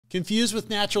Confused with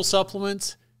natural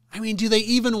supplements? I mean, do they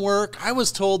even work? I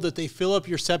was told that they fill up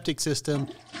your septic system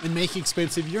and make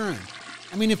expensive urine.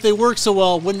 I mean, if they work so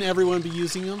well, wouldn't everyone be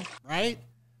using them, right?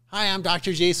 Hi, I'm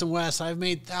Dr. Jason West. I've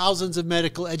made thousands of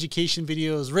medical education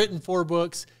videos, written 4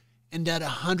 books, and done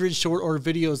 100 short order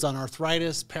videos on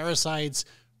arthritis, parasites,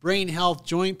 brain health,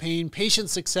 joint pain, patient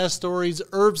success stories,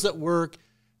 herbs that work,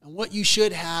 and what you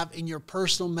should have in your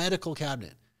personal medical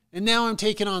cabinet. And now I'm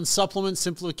taking on supplement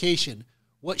simplification.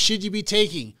 What should you be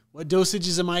taking? What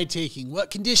dosages am I taking? What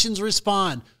conditions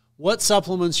respond? What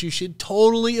supplements you should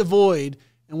totally avoid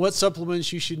and what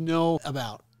supplements you should know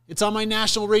about. It's on my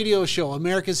national radio show,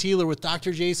 America's Healer with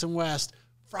Dr. Jason West,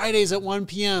 Fridays at 1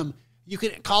 p.m. You can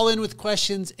call in with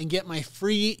questions and get my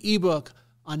free ebook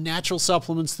on natural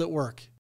supplements that work.